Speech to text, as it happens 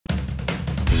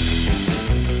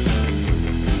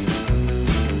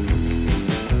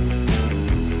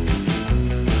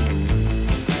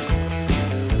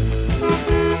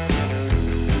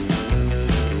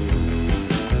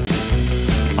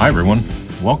Hi everyone,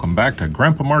 welcome back to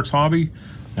Grandpa Mark's Hobby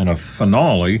and a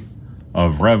finale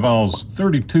of Revell's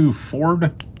 32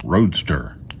 Ford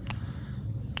Roadster.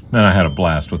 Man, I had a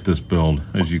blast with this build.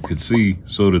 As you could see,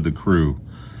 so did the crew.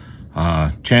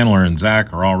 Chandler and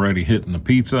Zach are already hitting the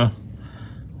pizza.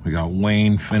 We got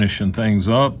Wayne finishing things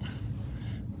up.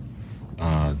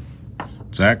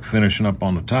 Zach finishing up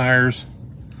on the tires.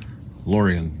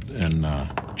 Lori and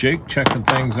Jake checking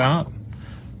things out.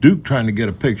 Duke trying to get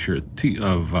a picture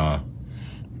of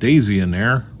Daisy in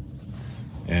there.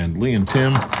 And Lee and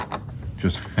Tim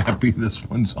just happy this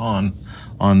one's on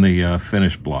the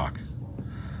finish block.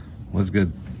 Let's get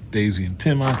Daisy and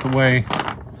Tim out the way.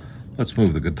 Let's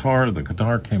move the guitar. The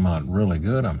guitar came out really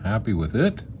good. I'm happy with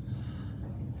it.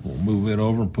 We'll move it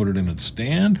over and put it in its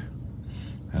stand.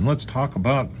 And let's talk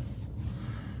about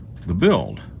the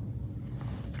build.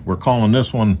 We're calling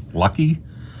this one Lucky.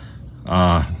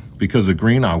 Because of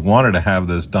green, I wanted to have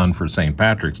this done for St.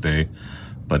 Patrick's Day,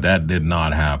 but that did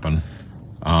not happen.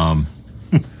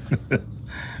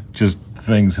 Just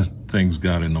things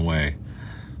got in the way.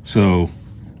 So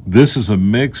this is a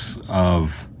mix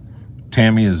of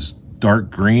Tamiya's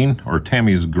dark green, or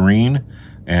Tamiya's green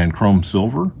and chrome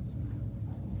silver.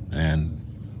 And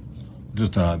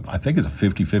just, I think it's a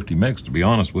 50-50 mix, to be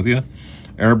honest with you.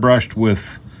 Airbrushed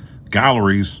with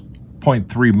Gallery's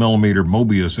 0.3 millimeter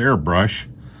Mobius airbrush.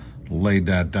 Laid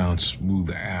that down smooth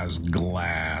as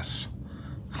glass.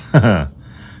 I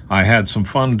had some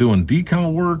fun doing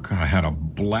decal work. I had a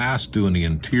blast doing the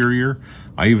interior.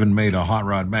 I even made a Hot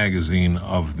Rod magazine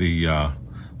of the,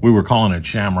 we were calling it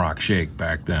Shamrock Shake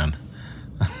back then.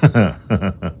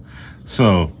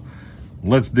 So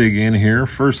let's dig in here.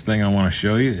 First thing I want to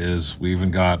show you is we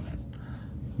even got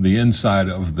the inside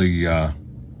of the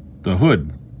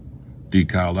hood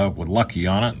decaled up with Lucky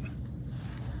on it.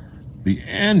 The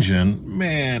engine,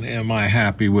 man, am I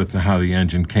happy with how the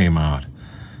engine came out.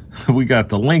 We got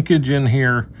the linkage in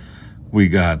here. We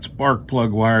got spark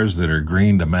plug wires that are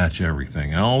green to match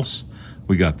everything else.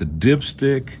 We got the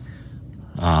dipstick.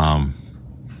 We're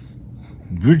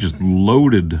just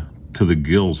loaded to the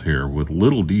gills here with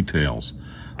little details.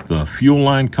 The fuel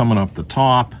line coming up the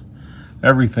top.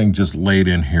 Everything just laid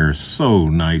in here so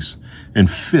nice and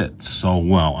fit so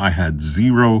well. I had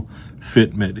zero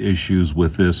fitment issues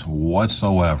with this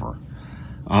whatsoever.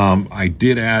 I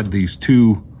did add these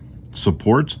two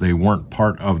supports. They weren't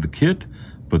part of the kit,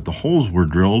 but the holes were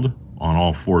drilled on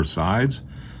all four sides.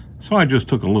 So I just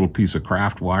took a little piece of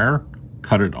craft wire,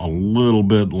 cut it a little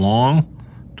bit long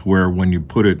to where when you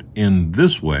put it in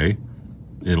this way,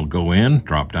 it'll go in,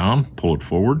 drop down, pull it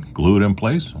forward, glue it in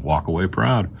place, walk away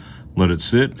proud. Let it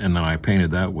sit, and then I painted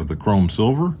that with the chrome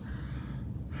silver.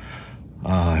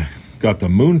 Got the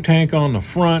moon tank on the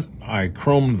front. I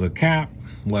chromed the cap,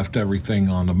 left everything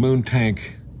on the moon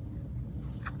tank.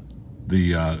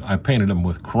 I painted them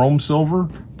with chrome silver,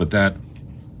 but that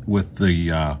with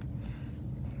the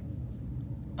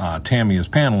Tamiya's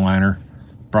panel liner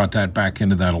brought that back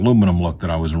into that aluminum look that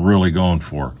I was really going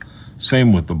for.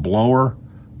 Same with the blower.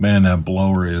 Man, that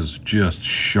blower is just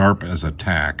sharp as a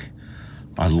tack.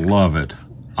 I love it.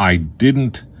 I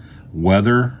didn't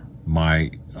weather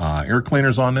my air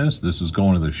cleaners on this. This is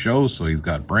going to the show, so he's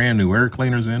got brand new air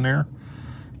cleaners in there.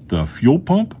 The fuel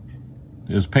pump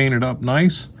is painted up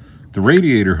nice. The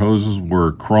radiator hoses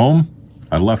were chrome.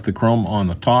 I left the chrome on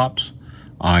the tops.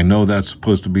 I know that's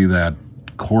supposed to be that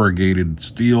corrugated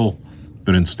steel,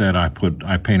 but instead I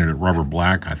painted it rubber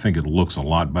black. I think it looks a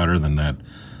lot better than that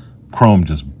chrome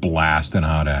just blasting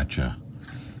out at you.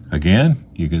 Again,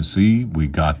 you can see we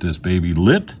got this baby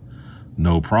lit.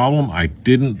 No problem. I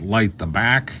didn't light the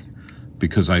back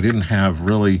because I didn't have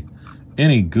really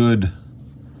any good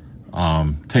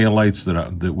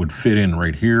taillights that would fit in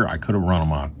right here. I could have run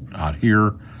them out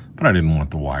here, but I didn't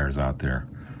want the wires out there.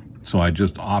 So I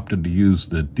just opted to use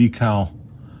the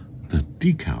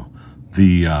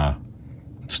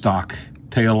stock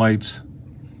taillights,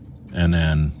 and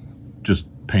then just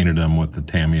painted them with the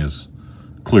Tamiya's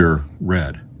clear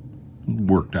red.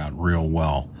 Worked out real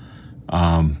well.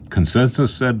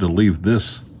 Consensus said to leave the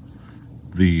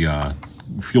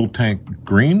fuel tank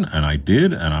green, and I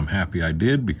did, and I'm happy I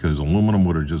did, because aluminum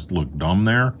would have just looked dumb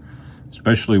there,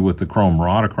 especially with the chrome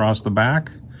rod across the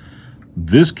back.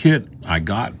 This kit I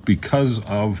got because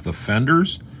of the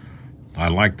fenders. I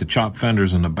like the chop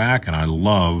fenders in the back, and I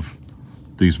love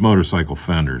these motorcycle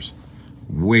fenders.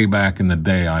 Way back in the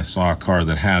day, I saw a car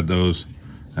that had those,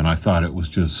 and I thought it was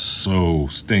just so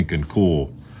stinking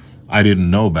cool. I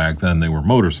didn't know back then they were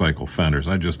motorcycle fenders.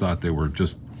 I just thought they were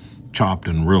just chopped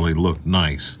and really looked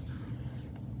nice.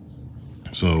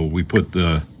 So we put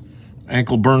the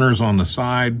ankle burners on the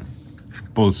side,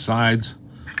 both sides.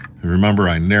 Remember,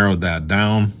 I narrowed that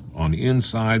down on the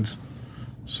insides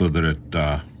so that it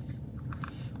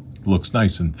looks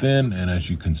nice and thin. And as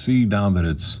you can see down that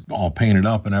it's all painted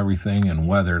up and everything and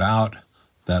weathered out,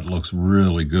 that looks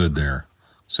really good there.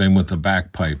 Same with the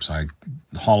back pipes. I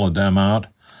hollowed them out.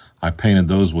 I painted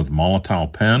those with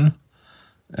Molotow pen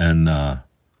and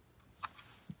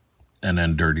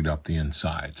then dirtied up the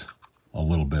insides a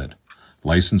little bit.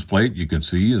 License plate, you can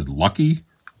see, is Lucky.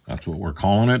 That's what we're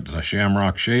calling it, the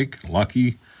Shamrock Shake,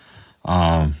 Lucky.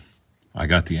 I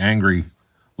got the angry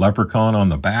leprechaun on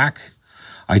the back.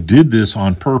 I did this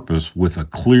on purpose with a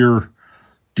clear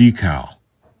decal,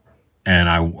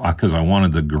 and because I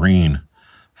wanted the green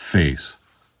face.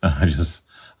 I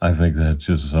think that's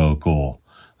just so cool.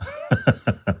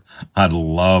 I'd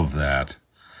love that.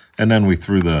 And then we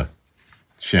threw the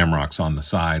shamrocks on the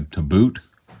side to boot.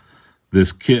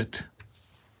 This kit,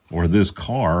 or this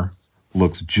car,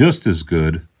 looks just as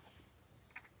good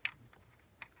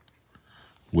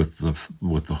with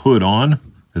the hood on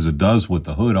as it does with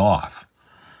the hood off.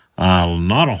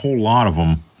 Not a whole lot of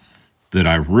them that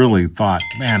I really thought,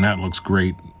 man, that looks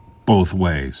great both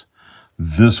ways.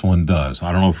 This one does.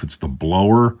 I don't know if it's the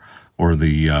blower or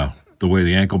the way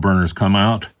the ankle burners come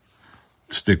out,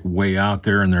 stick way out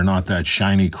there, and they're not that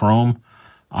shiny chrome.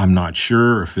 I'm not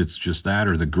sure if it's just that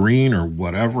or the green or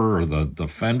whatever, or the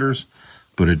fenders,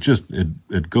 but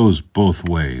it goes both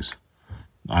ways.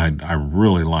 I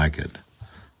really like it.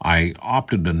 I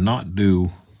opted to not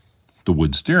do the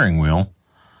wood steering wheel.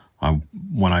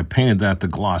 When I painted that the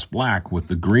gloss black with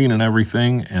the green and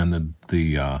everything, and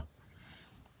the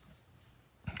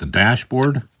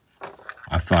dashboard,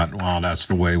 I thought, well, that's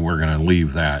the way we're going to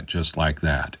leave that, just like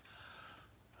that.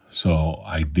 So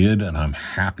I did, and I'm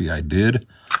happy I did.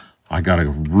 I got a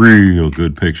real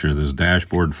good picture of this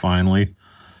dashboard finally,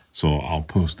 so I'll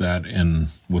post that in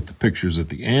with the pictures at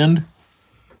the end.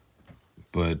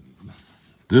 But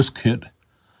this kit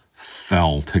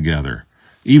fell together.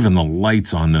 Even the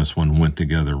lights on this one went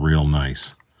together real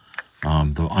nice.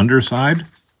 The underside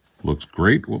looks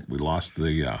great. Whoop, we lost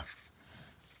the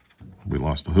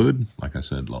hood. Like I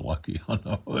said, Lucky on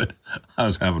the hood. I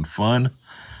was having fun.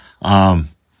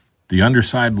 The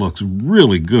underside looks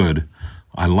really good.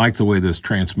 I like the way this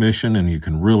transmission, and you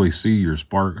can really see your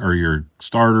spark or your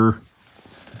starter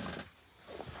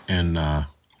and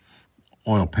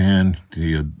oil pan.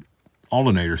 The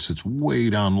alternator sits way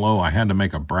down low. I had to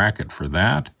make a bracket for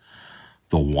that.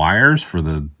 The wires for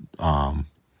the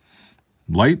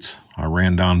lights, I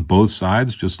ran down both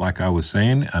sides just like I was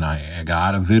saying, and I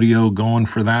got a video going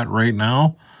for that right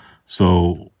now.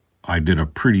 So I did a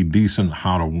pretty decent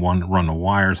how to run the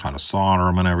wires, how to solder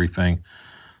them and everything.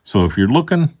 So if you're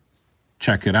looking,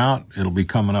 check it out. It'll be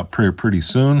coming up pretty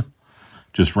soon.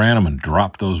 Just ran them and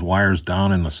dropped those wires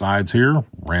down in the sides here,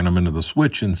 ran them into the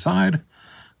switch inside.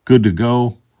 Good to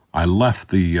go. I left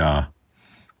the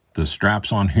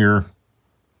straps on here.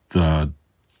 The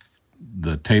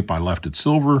tape, I left it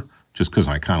silver just because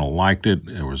I kind of liked it.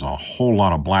 There was a whole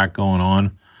lot of black going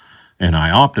on, and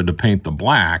I opted to paint the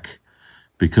black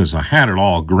because I had it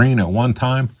all green at one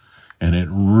time, and it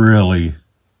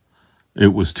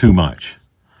was too much.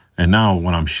 And now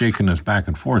when I'm shaking this back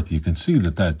and forth, you can see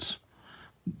that that's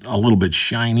a little bit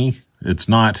shiny. It's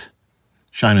not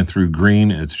shining through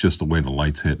green. It's just the way the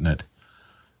light's hitting it.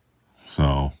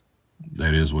 So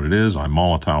that is what it is. I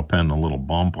Molotow penned a little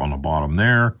bump on the bottom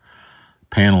there.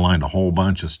 Panel lined a whole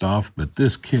bunch of stuff. But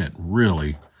this kit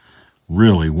really,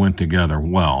 really went together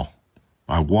well.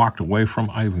 I walked away from,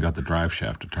 I even got the drive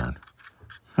shaft to turn.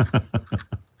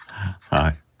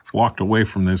 I walked away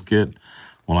from this kit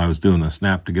while I was doing the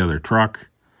snap together truck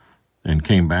and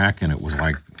came back, and it was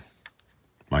like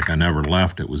I never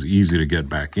left. It was easy to get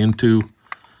back into,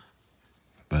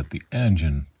 but the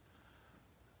engine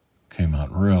came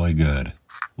out really good.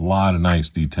 A lot of nice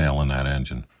detail in that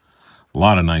engine. A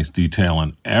lot of nice detail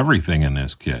in everything in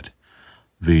this kit.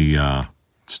 The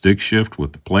stick shift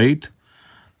with the plate,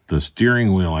 the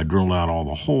steering wheel, I drilled out all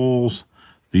the holes.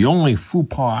 The only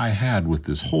faux pas I had with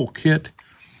this whole kit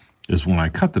is when I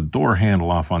cut the door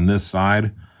handle off on this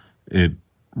side, it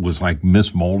was like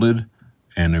mismolded,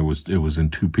 and it was in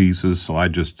two pieces, so I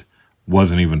just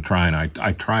wasn't even trying.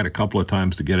 I tried a couple of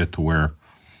times to get it to where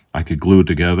I could glue it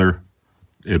together.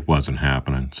 It wasn't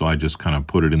happening, so I just kind of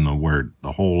put it in where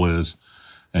the hole is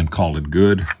and called it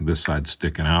good. This side's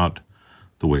sticking out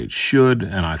the way it should,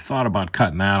 and I thought about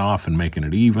cutting that off and making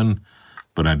it even,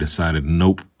 but I decided,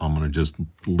 nope, I'm going to just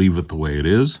leave it the way it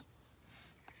is.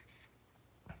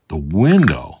 The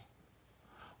window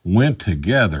went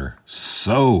together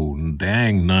so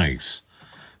dang nice.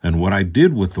 And what I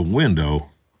did with the window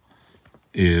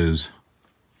is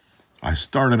I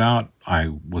started out,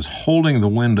 I was holding the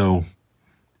window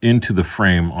into the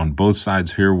frame on both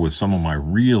sides here with some of my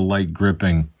real light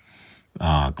gripping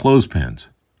clothespins.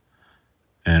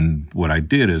 And what I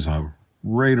did is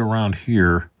right around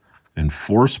here in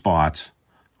 4 spots,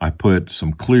 I put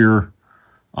some clear,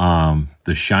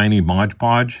 the shiny Mod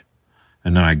Podge,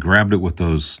 and then I grabbed it with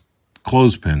those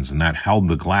clothespins, and that held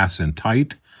the glass in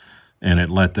tight, and it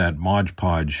let that Mod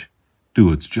Podge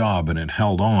do its job, and it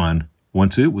held on.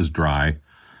 Once it was dry,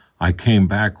 I came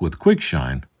back with Quick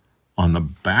Shine on the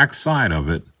back side of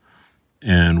it,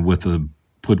 and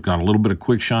got a little bit of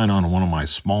Quick Shine on one of my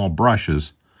small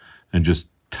brushes, and just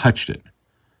touched it.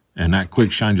 And that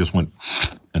Quick Shine just went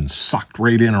and sucked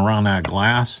right in around that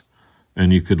glass,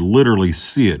 and you could literally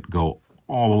see it go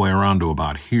all the way around to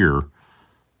about here.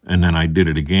 And then I did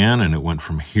it again, and it went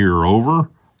from here over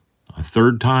a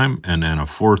 3rd time, and then a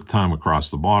 4th time across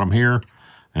the bottom here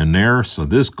and there. So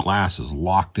this glass is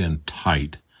locked in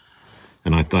tight.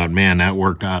 And I thought, man, that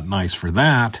worked out nice for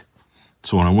that.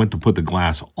 So when I went to put the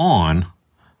glass on,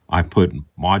 I put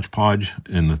Mod Podge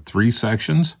in the 3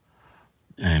 sections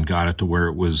and got it to where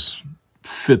it was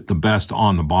fit the best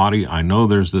on the body. I know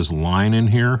there's this line in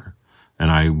here,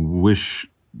 and I wish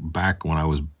back when I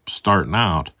was starting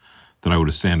out that I would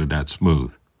have sanded that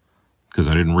smooth, because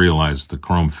I didn't realize the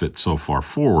chrome fit so far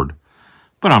forward.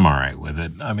 But I'm all right with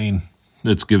it. I mean,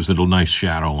 it gives it a nice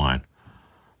shadow line.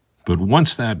 But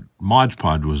once that Mod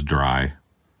Podge was dry,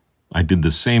 I did the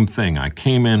same thing. I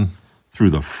came in through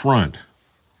the front,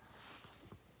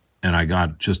 and I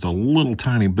got just a little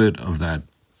tiny bit of that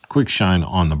Quick Shine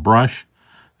on the brush,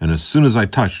 and as soon as I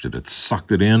touched it, it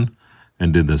sucked it in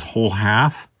and did this whole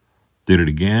half, did it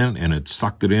again, and it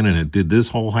sucked it in and it did this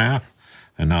whole half,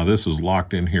 and now this is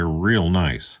locked in here real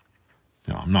nice.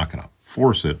 Now, I'm not going to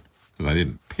force it because I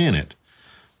didn't pin it,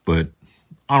 but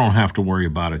I don't have to worry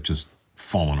about it just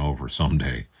falling over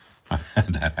someday. I've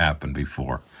had that happen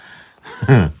before.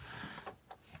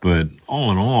 But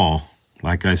all in all,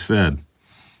 like I said,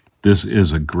 this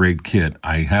is a great kit.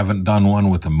 I haven't done one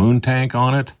with a moon tank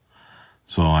on it,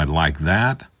 so I like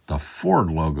that. The Ford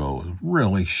logo is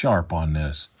really sharp on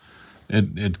this.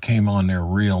 It came on there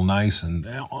real nice, and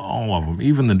all of them,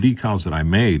 even the decals that I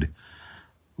made,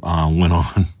 went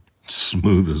on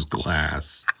smooth as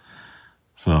glass.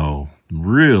 So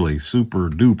really super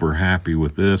duper happy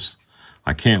with this.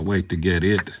 I can't wait to get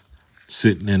it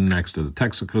sitting in next to the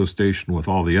Texaco station with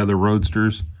all the other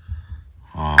Roadsters.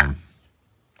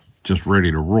 Just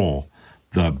ready to roll.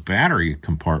 The battery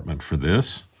compartment for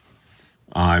this,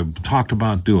 I talked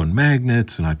about doing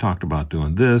magnets, and I talked about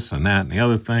doing this and that and the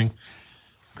other thing.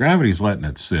 Gravity's letting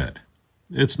it sit.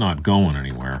 It's not going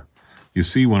anywhere. You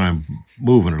see when I'm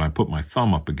moving it, I put my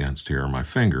thumb up against here, my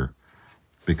finger,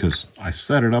 because I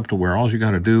set it up to where all you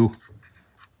got to do,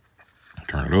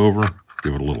 turn it over,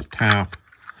 give it a little tap,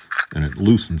 and it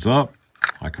loosens up.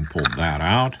 I can pull that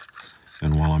out,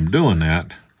 and while I'm doing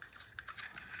that,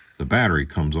 the battery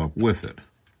comes up with it.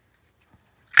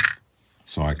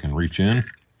 So I can reach in,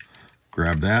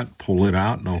 grab that, pull it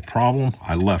out, no problem.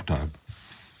 I left a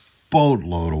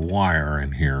boatload of wire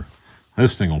in here.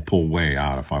 This thing will pull way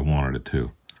out if I wanted it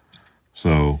to.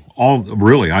 So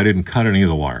really, I didn't cut any of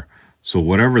the wire. So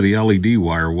whatever the LED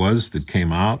wire was that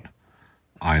came out,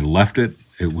 I left it.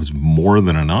 It was more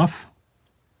than enough.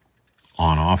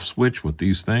 On-off switch with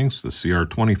these things, the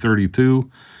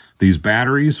CR2032. These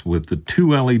batteries with the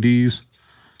 2 LEDs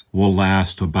will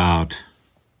last about,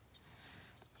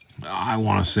 I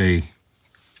want to say,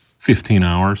 15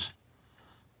 hours.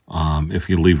 If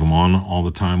you leave them on all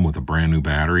the time with a brand new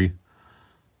battery.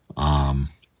 But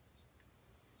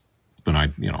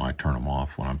I turn them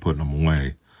off when I'm putting them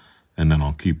away, and then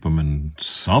I'll keep them. And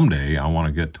someday I want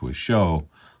to get to a show.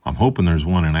 I'm hoping there's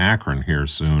one in Akron here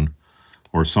soon,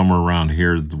 or somewhere around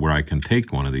here where I can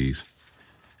take one of these,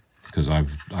 because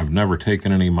I've never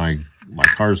taken any of my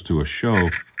cars to a show.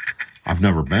 I've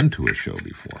never been to a show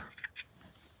before,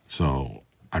 so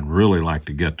I'd really like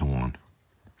to get to one.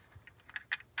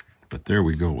 But there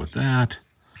we go with that.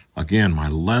 Again, my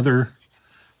leather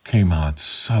came out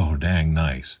so dang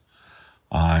nice.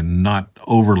 Not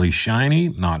overly shiny,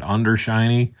 not under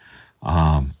shiny.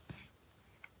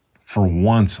 For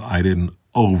once, I didn't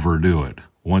overdo it.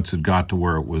 Once it got to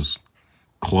where it was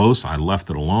close, I left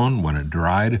it alone. When it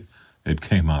dried, it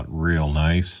came out real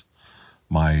nice.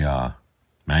 My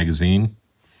magazine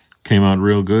came out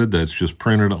real good. That's just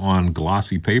printed on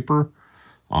glossy paper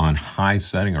on high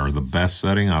setting, or the best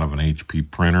setting out of an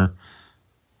HP printer.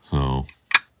 So,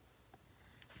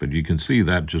 but you can see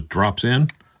that just drops in,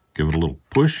 give it a little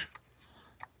push,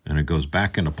 and it goes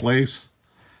back into place.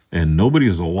 And nobody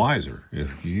is the wiser.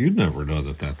 If you'd never know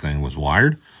that that thing was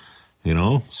wired. you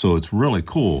know, so it's really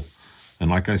cool. And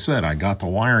like I said, I got the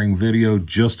wiring video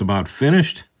just about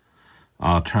finished.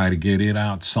 I'll try to get it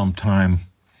out sometime,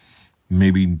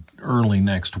 maybe early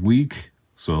next week.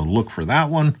 So look for that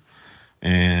one.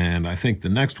 And I think the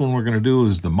next one we're going to do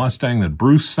is the Mustang that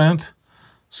Bruce sent.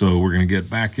 So we're going to get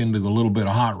back into a little bit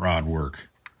of hot rod work.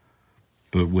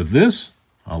 But with this,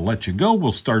 I'll let you go.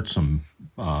 We'll start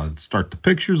the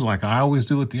pictures like I always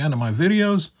do at the end of my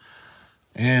videos.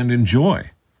 And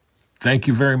enjoy. Thank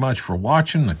you very much for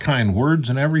watching, the kind words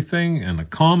and everything, and the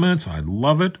comments. I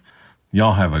love it.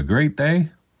 Y'all have a great day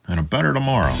and a better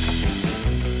tomorrow.